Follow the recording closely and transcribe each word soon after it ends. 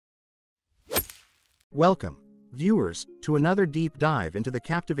Welcome, viewers, to another deep dive into the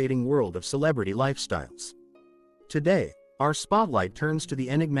captivating world of celebrity lifestyles. Today, our spotlight turns to the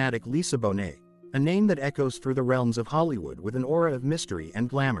enigmatic Lisa Bonet, a name that echoes through the realms of Hollywood with an aura of mystery and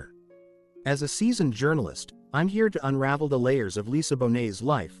glamour. As a seasoned journalist, I'm here to unravel the layers of Lisa Bonet's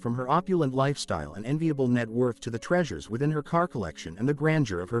life, from her opulent lifestyle and enviable net worth to the treasures within her car collection and the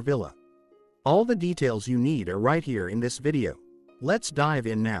grandeur of her villa. All the details you need are right here in this video. Let's dive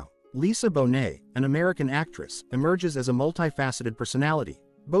in now. Lisa Bonet, an American actress, emerges as a multifaceted personality,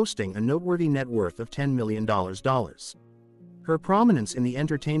 boasting a noteworthy net worth of $10 million. Her prominence in the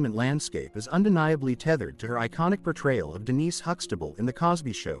entertainment landscape is undeniably tethered to her iconic portrayal of Denise Huxtable in The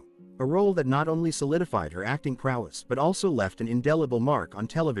Cosby Show, a role that not only solidified her acting prowess but also left an indelible mark on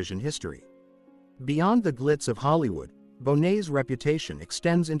television history. Beyond the glitz of Hollywood, Bonet's reputation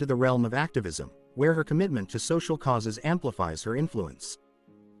extends into the realm of activism, where her commitment to social causes amplifies her influence.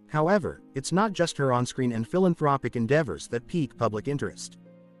 However, it's not just her on-screen and philanthropic endeavors that pique public interest.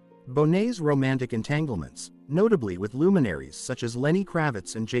 Bonet's romantic entanglements, notably with luminaries such as Lenny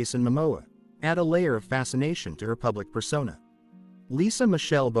Kravitz and Jason Momoa, add a layer of fascination to her public persona. Lisa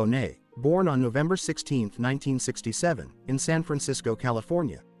Michelle Bonet, born on November 16, 1967, in San Francisco,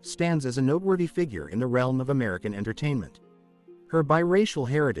 California, stands as a noteworthy figure in the realm of American entertainment. Her biracial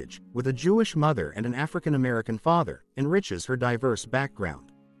heritage, with a Jewish mother and an African-American father, enriches her diverse background.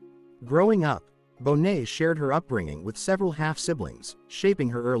 Growing up, Bonet shared her upbringing with several half-siblings, shaping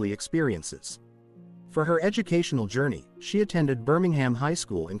her early experiences. For her educational journey, she attended Birmingham High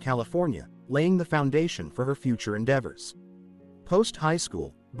School in California, laying the foundation for her future endeavors. Post-high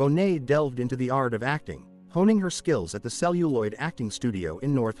school, Bonet delved into the art of acting, honing her skills at the Celluloid Acting Studio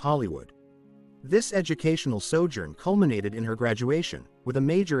in North Hollywood. This educational sojourn culminated in her graduation, with a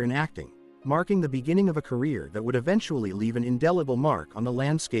major in acting, marking the beginning of a career that would eventually leave an indelible mark on the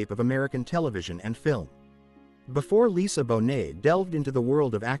landscape of American television and film. Before Lisa Bonet delved into the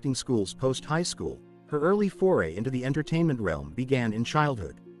world of acting schools post-high school, her early foray into the entertainment realm began in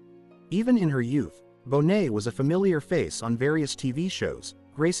childhood. Even in her youth, Bonet was a familiar face on various TV shows,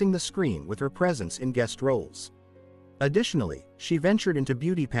 gracing the screen with her presence in guest roles. Additionally, she ventured into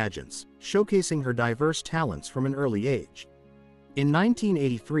beauty pageants, showcasing her diverse talents from an early age. In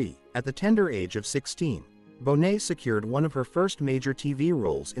 1983, at the tender age of 16, Bonet secured one of her first major TV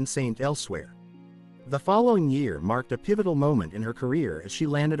roles in Saint Elsewhere. The following year marked a pivotal moment in her career as she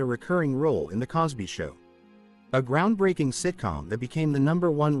landed a recurring role in The Cosby Show, a groundbreaking sitcom that became the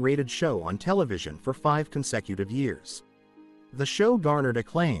 #1 rated show on television for 5 consecutive years. The show garnered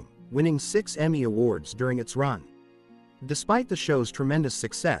acclaim, winning 6 Emmy Awards during its run. Despite the show's tremendous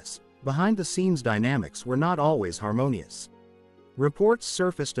success, behind-the-scenes dynamics were not always harmonious. Reports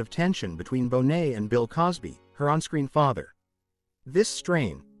surfaced of tension between Bonet and Bill Cosby, her on-screen father. This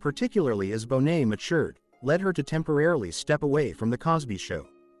strain, particularly as Bonet matured, led her to temporarily step away from The Cosby Show.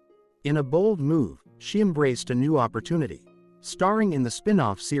 In a bold move, she embraced a new opportunity, starring in the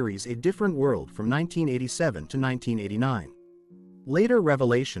spin-off series A Different World from 1987 to 1989. Later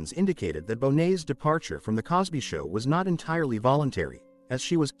revelations indicated that Bonet's departure from The Cosby Show was not entirely voluntary, as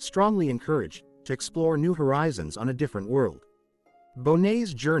she was strongly encouraged to explore new horizons on A Different World.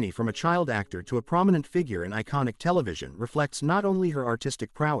 Bonet's journey from a child actor to a prominent figure in iconic television reflects not only her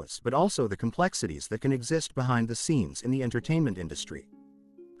artistic prowess but also the complexities that can exist behind the scenes in the entertainment industry.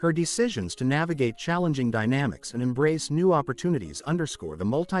 Her decisions to navigate challenging dynamics and embrace new opportunities underscore the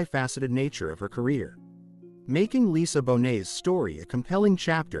multifaceted nature of her career, making Lisa Bonet's story a compelling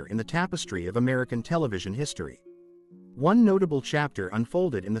chapter in the tapestry of American television history. One notable chapter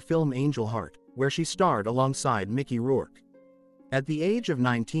unfolded in the film Angel Heart, where she starred alongside Mickey Rourke. At the age of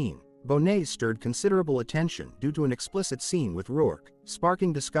 19, Bonet stirred considerable attention due to an explicit scene with Rourke,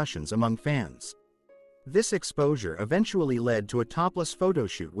 sparking discussions among fans. This exposure eventually led to a topless photo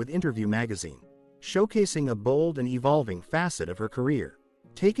shoot with Interview magazine, showcasing a bold and evolving facet of her career.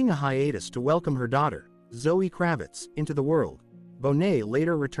 Taking a hiatus to welcome her daughter, Zoe Kravitz, into the world, Bonet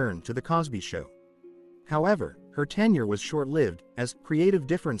later returned to The Cosby Show. However, her tenure was short-lived, as creative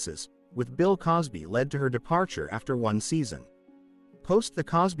differences with Bill Cosby led to her departure after one season. Post The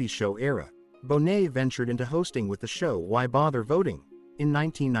Cosby Show era, Bonet ventured into hosting with the show Why Bother Voting? In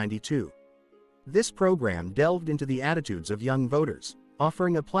 1992. This program delved into the attitudes of young voters,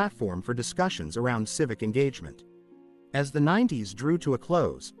 offering a platform for discussions around civic engagement. As the 90s drew to a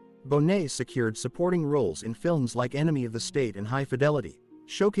close, Bonet secured supporting roles in films like Enemy of the State and High Fidelity,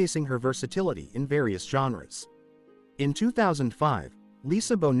 showcasing her versatility in various genres. In 2005,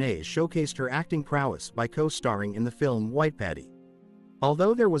 Lisa Bonet showcased her acting prowess by co-starring in the film White Paddy.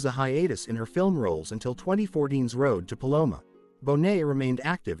 Although there was a hiatus in her film roles until 2014's Road to Paloma, Bonet remained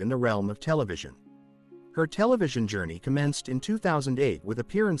active in the realm of television. Her television journey commenced in 2008 with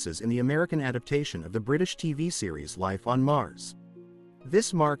appearances in the American adaptation of the British TV series Life on Mars.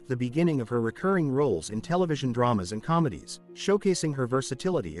 This marked the beginning of her recurring roles in television dramas and comedies, showcasing her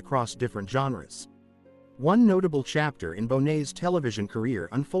versatility across different genres. One notable chapter in Bonet's television career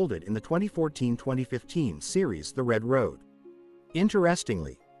unfolded in the 2014-2015 series The Red Road.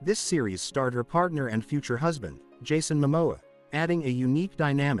 Interestingly, this series starred her partner and future husband, Jason Momoa, adding a unique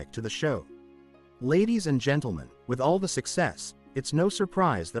dynamic to the show. Ladies and gentlemen, with all the success, it's no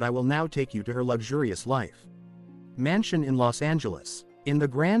surprise that I will now take you to her luxurious life. Mansion in Los Angeles. In the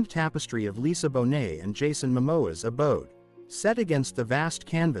grand tapestry of Lisa Bonet and Jason Momoa's abode, set against the vast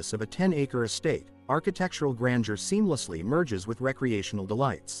canvas of a 10-acre estate, architectural grandeur seamlessly merges with recreational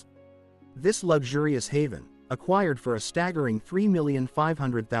delights. This luxurious haven, acquired for a staggering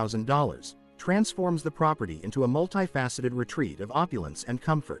 $3,500,000, transforms the property into a multifaceted retreat of opulence and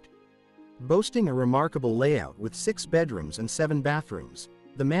comfort. Boasting a remarkable layout with 6 bedrooms and 7 bathrooms,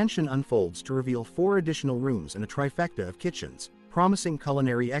 the mansion unfolds to reveal 4 additional rooms and a trifecta of kitchens, promising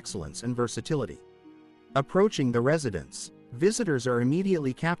culinary excellence and versatility. Approaching the residence, visitors are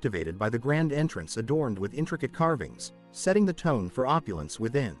immediately captivated by the grand entrance adorned with intricate carvings, setting the tone for opulence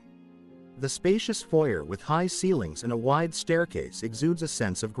within. The spacious foyer with high ceilings and a wide staircase exudes a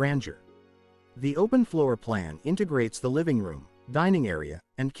sense of grandeur. The open floor plan integrates the living room, dining area,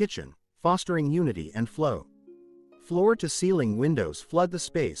 and kitchen, fostering unity and flow. Floor-to-ceiling windows flood the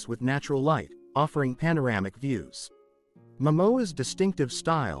space with natural light, offering panoramic views. Momoa's distinctive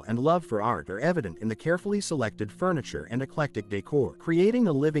style and love for art are evident in the carefully selected furniture and eclectic decor, creating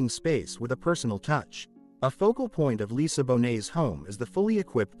a living space with a personal touch. A focal point of Lisa Bonet's home is the fully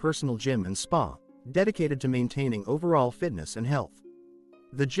equipped personal gym and spa, dedicated to maintaining overall fitness and health.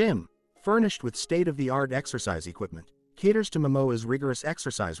 The gym, furnished with state-of-the-art exercise equipment, caters to Momoa's rigorous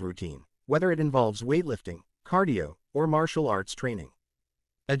exercise routine, whether it involves weightlifting, cardio, or martial arts training.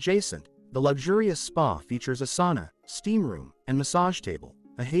 Adjacent, the luxurious spa features a sauna, steam room, and massage table,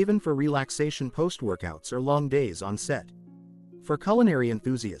 a haven for relaxation post-workouts or long days on set. For culinary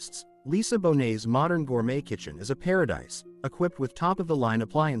enthusiasts, Lisa Bonet's modern gourmet kitchen is a paradise, equipped with top-of-the-line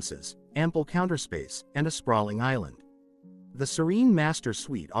appliances, ample counter space, and a sprawling island. The serene master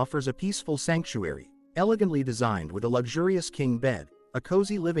suite offers a peaceful sanctuary, elegantly designed with a luxurious king bed, a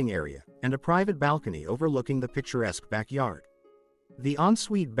cozy living area, and a private balcony overlooking the picturesque backyard. The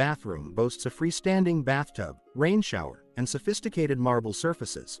ensuite bathroom boasts a freestanding bathtub, rain shower, and sophisticated marble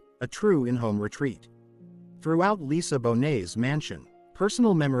surfaces, a true in-home retreat. Throughout Lisa Bonet's mansion,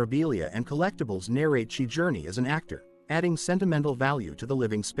 personal memorabilia and collectibles narrate she journey as an actor, adding sentimental value to the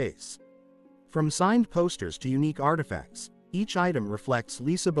living space. From signed posters to unique artifacts, each item reflects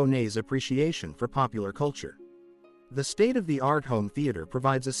Lisa Bonet's appreciation for popular culture. The state-of-the-art home theater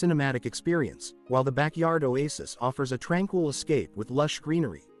provides a cinematic experience, while the backyard oasis offers a tranquil escape with lush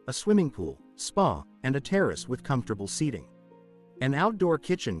greenery, a swimming pool, spa, and a terrace with comfortable seating. An outdoor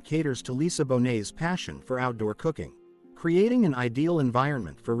kitchen caters to Lisa Bonet's passion for outdoor cooking, creating an ideal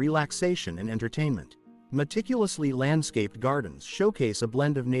environment for relaxation and entertainment. Meticulously landscaped gardens showcase a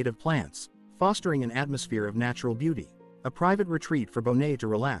blend of native plants, fostering an atmosphere of natural beauty, a private retreat for Bonet to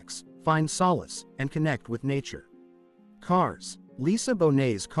relax, find solace, and connect with nature. Cars. Lisa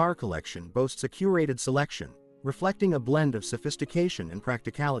Bonet's car collection boasts a curated selection, reflecting a blend of sophistication and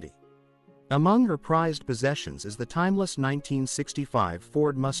practicality. Among her prized possessions is the timeless 1965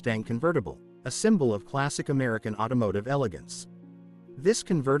 Ford Mustang convertible, a symbol of classic American automotive elegance. This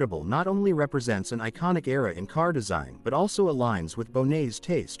convertible not only represents an iconic era in car design but also aligns with Bonet's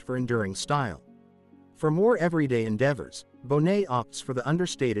taste for enduring style. For more everyday endeavors, Bonet opts for the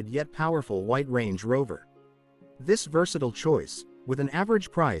understated yet powerful white Range Rover. This versatile choice, with an average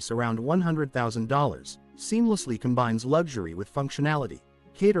price around $100,000, seamlessly combines luxury with functionality,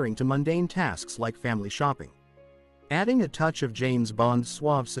 catering to mundane tasks like family shopping. Adding a touch of James Bond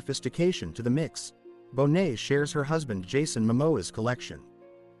suave sophistication to the mix, Bonet shares her husband Jason Momoa's collection,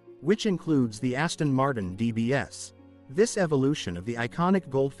 which includes the Aston Martin DBS. This evolution of the iconic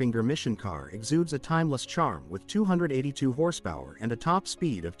Goldfinger mission car exudes a timeless charm with 282 horsepower and a top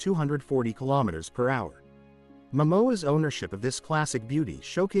speed of 240 km per hour. Momoa's ownership of this classic beauty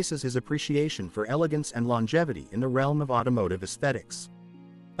showcases his appreciation for elegance and longevity in the realm of automotive aesthetics.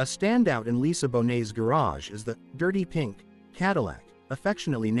 A standout in Lisa Bonet's garage is the dirty pink Cadillac,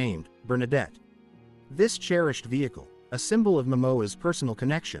 affectionately named Bernadette. This cherished vehicle, a symbol of Momoa's personal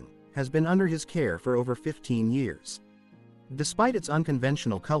connection, has been under his care for over 15 years. Despite its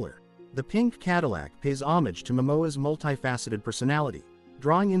unconventional color, the pink Cadillac pays homage to Momoa's multifaceted personality,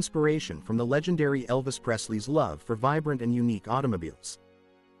 drawing inspiration from the legendary Elvis Presley's love for vibrant and unique automobiles.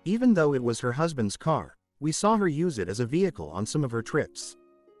 Even though it was her husband's car, We saw her use it as a vehicle on some of her trips.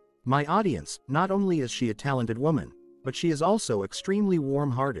 My audience, not only is she a talented woman, but she is also extremely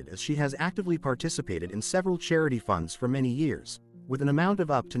warm-hearted as she has actively participated in several charity funds for many years, with an amount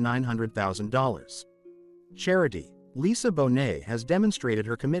of up to $900,000. Charity. Lisa Bonet has demonstrated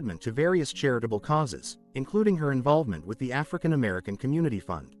her commitment to various charitable causes, including her involvement with the African American Community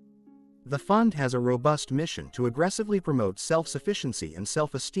Fund. The fund has a robust mission to aggressively promote self-sufficiency and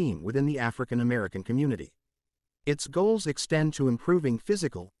self-esteem within the African American community. Its goals extend to improving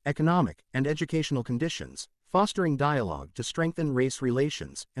physical, economic, and educational conditions, fostering dialogue to strengthen race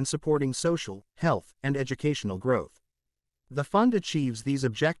relations, and supporting social, health, and educational growth. The fund achieves these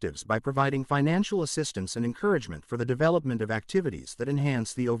objectives by providing financial assistance and encouragement for the development of activities that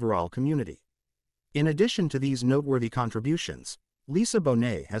enhance the overall community. In addition to these noteworthy contributions, Lisa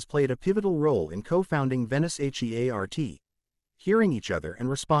Bonet has played a pivotal role in co-founding Venice HEART, Hearing Each Other and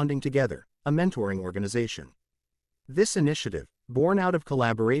Responding Together, a mentoring organization. This initiative, born out of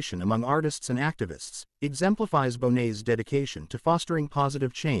collaboration among artists and activists, exemplifies Bonet's dedication to fostering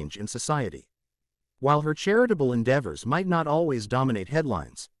positive change in society. While her charitable endeavors might not always dominate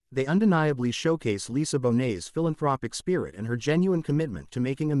headlines, they undeniably showcase Lisa Bonet's philanthropic spirit and her genuine commitment to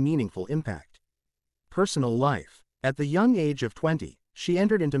making a meaningful impact. Personal life. At the young age of 20, she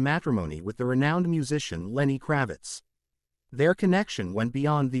entered into matrimony with the renowned musician Lenny Kravitz. Their connection went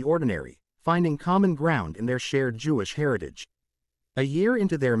beyond the ordinary, finding common ground in their shared Jewish heritage. A year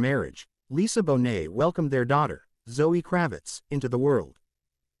into their marriage, Lisa Bonet welcomed their daughter, Zoe Kravitz, into the world.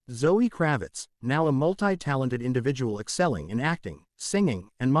 Zoe Kravitz, now a multi-talented individual excelling in acting,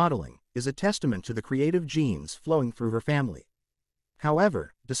 singing, and modeling, is a testament to the creative genes flowing through her family.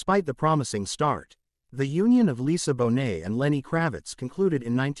 However, despite the promising start, the union of Lisa Bonet and Lenny Kravitz concluded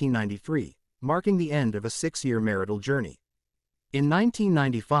in 1993, marking the end of a 6-year marital journey. In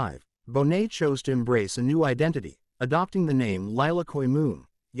 1995, Bonet chose to embrace a new identity, adopting the name Lila Koimun,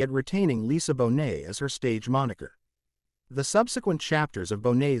 yet retaining Lisa Bonet as her stage moniker. The subsequent chapters of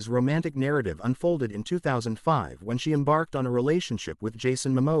Bonet's romantic narrative unfolded in 2005 when she embarked on a relationship with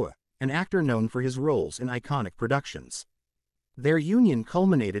Jason Momoa, an actor known for his roles in iconic productions. Their union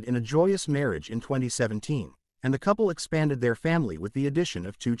culminated in a joyous marriage in 2017, and the couple expanded their family with the addition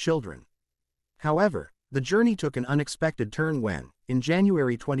of 2 children. However, the journey took an unexpected turn when, in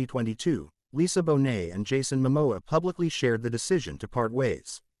January 2022, Lisa Bonet and Jason Momoa publicly shared the decision to part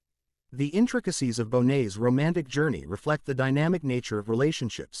ways. The intricacies of Bonet's romantic journey reflect the dynamic nature of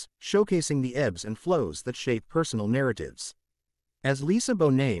relationships, showcasing the ebbs and flows that shape personal narratives. As Lisa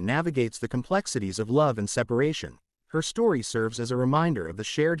Bonet navigates the complexities of love and separation, her story serves as a reminder of the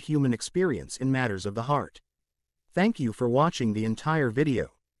shared human experience in matters of the heart. Thank you for watching the entire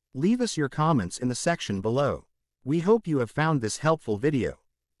video. Leave us your comments in the section below. We hope you have found this helpful video.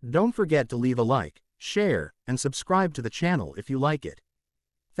 Don't forget to leave a like, share, and subscribe to the channel if you like it.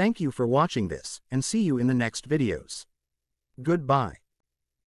 Thank you for watching this, and see you in the next videos. Goodbye.